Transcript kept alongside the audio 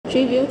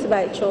Tribute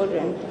by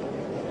children.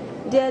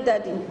 Dear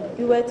Daddy,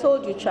 we were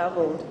told you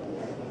traveled.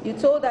 You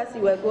told us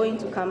you were going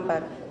to come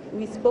back.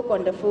 We spoke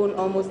on the phone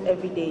almost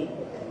every day.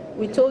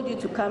 We told you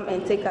to come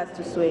and take us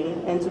to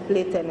swing and to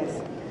play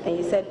tennis, and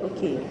you said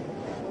okay.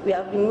 We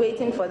have been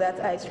waiting for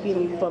that ice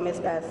cream you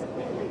promised us.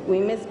 We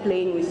miss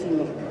playing with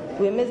you.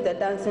 We miss the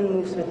dancing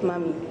moves with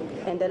Mommy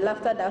and the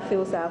laughter that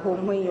fills our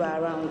home when you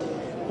are around.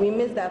 We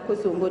miss the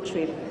Akosombo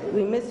trip.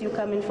 We miss you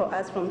coming for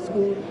us from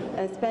school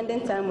and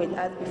spending time with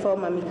us before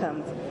Mommy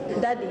comes.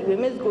 Daddy, we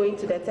miss going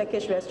to the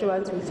Turkish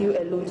restaurant with you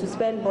alone to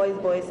spend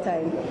boys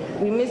time.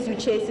 We miss you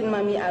chasing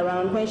Mommy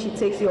around when she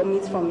takes your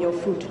meat from your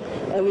food.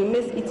 And we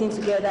miss eating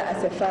together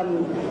as a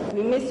family.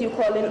 We miss you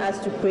calling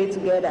us to pray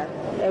together.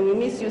 And we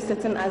miss you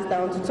sitting us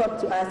down to talk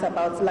to us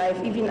about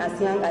life, even as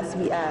young as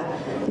we are.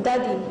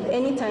 Daddy,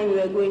 anytime we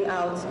were going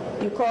out,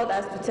 you called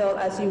us to tell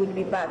us you would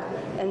be back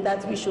and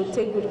that we should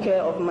take good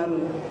care of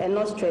Mommy and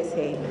not stress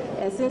her.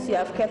 And since you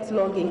have kept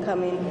long in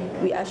coming,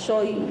 we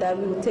assure you that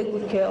we will take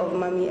good care of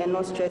Mommy and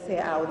not stress her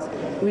out.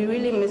 We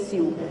really miss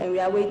you and we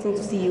are waiting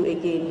to see you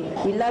again.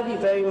 We love you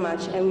very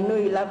much and we know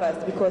you love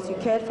us because you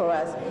cared for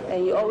us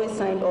and you always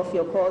signed off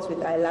your calls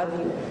with I love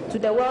you. To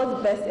the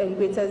world's best and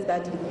greatest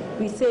Daddy,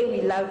 we say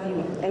we love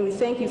you and we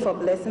thank you for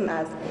blessing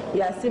us.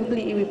 You are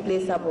simply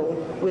irreplaceable.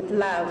 With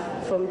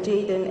love from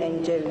Jaden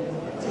and Jerry.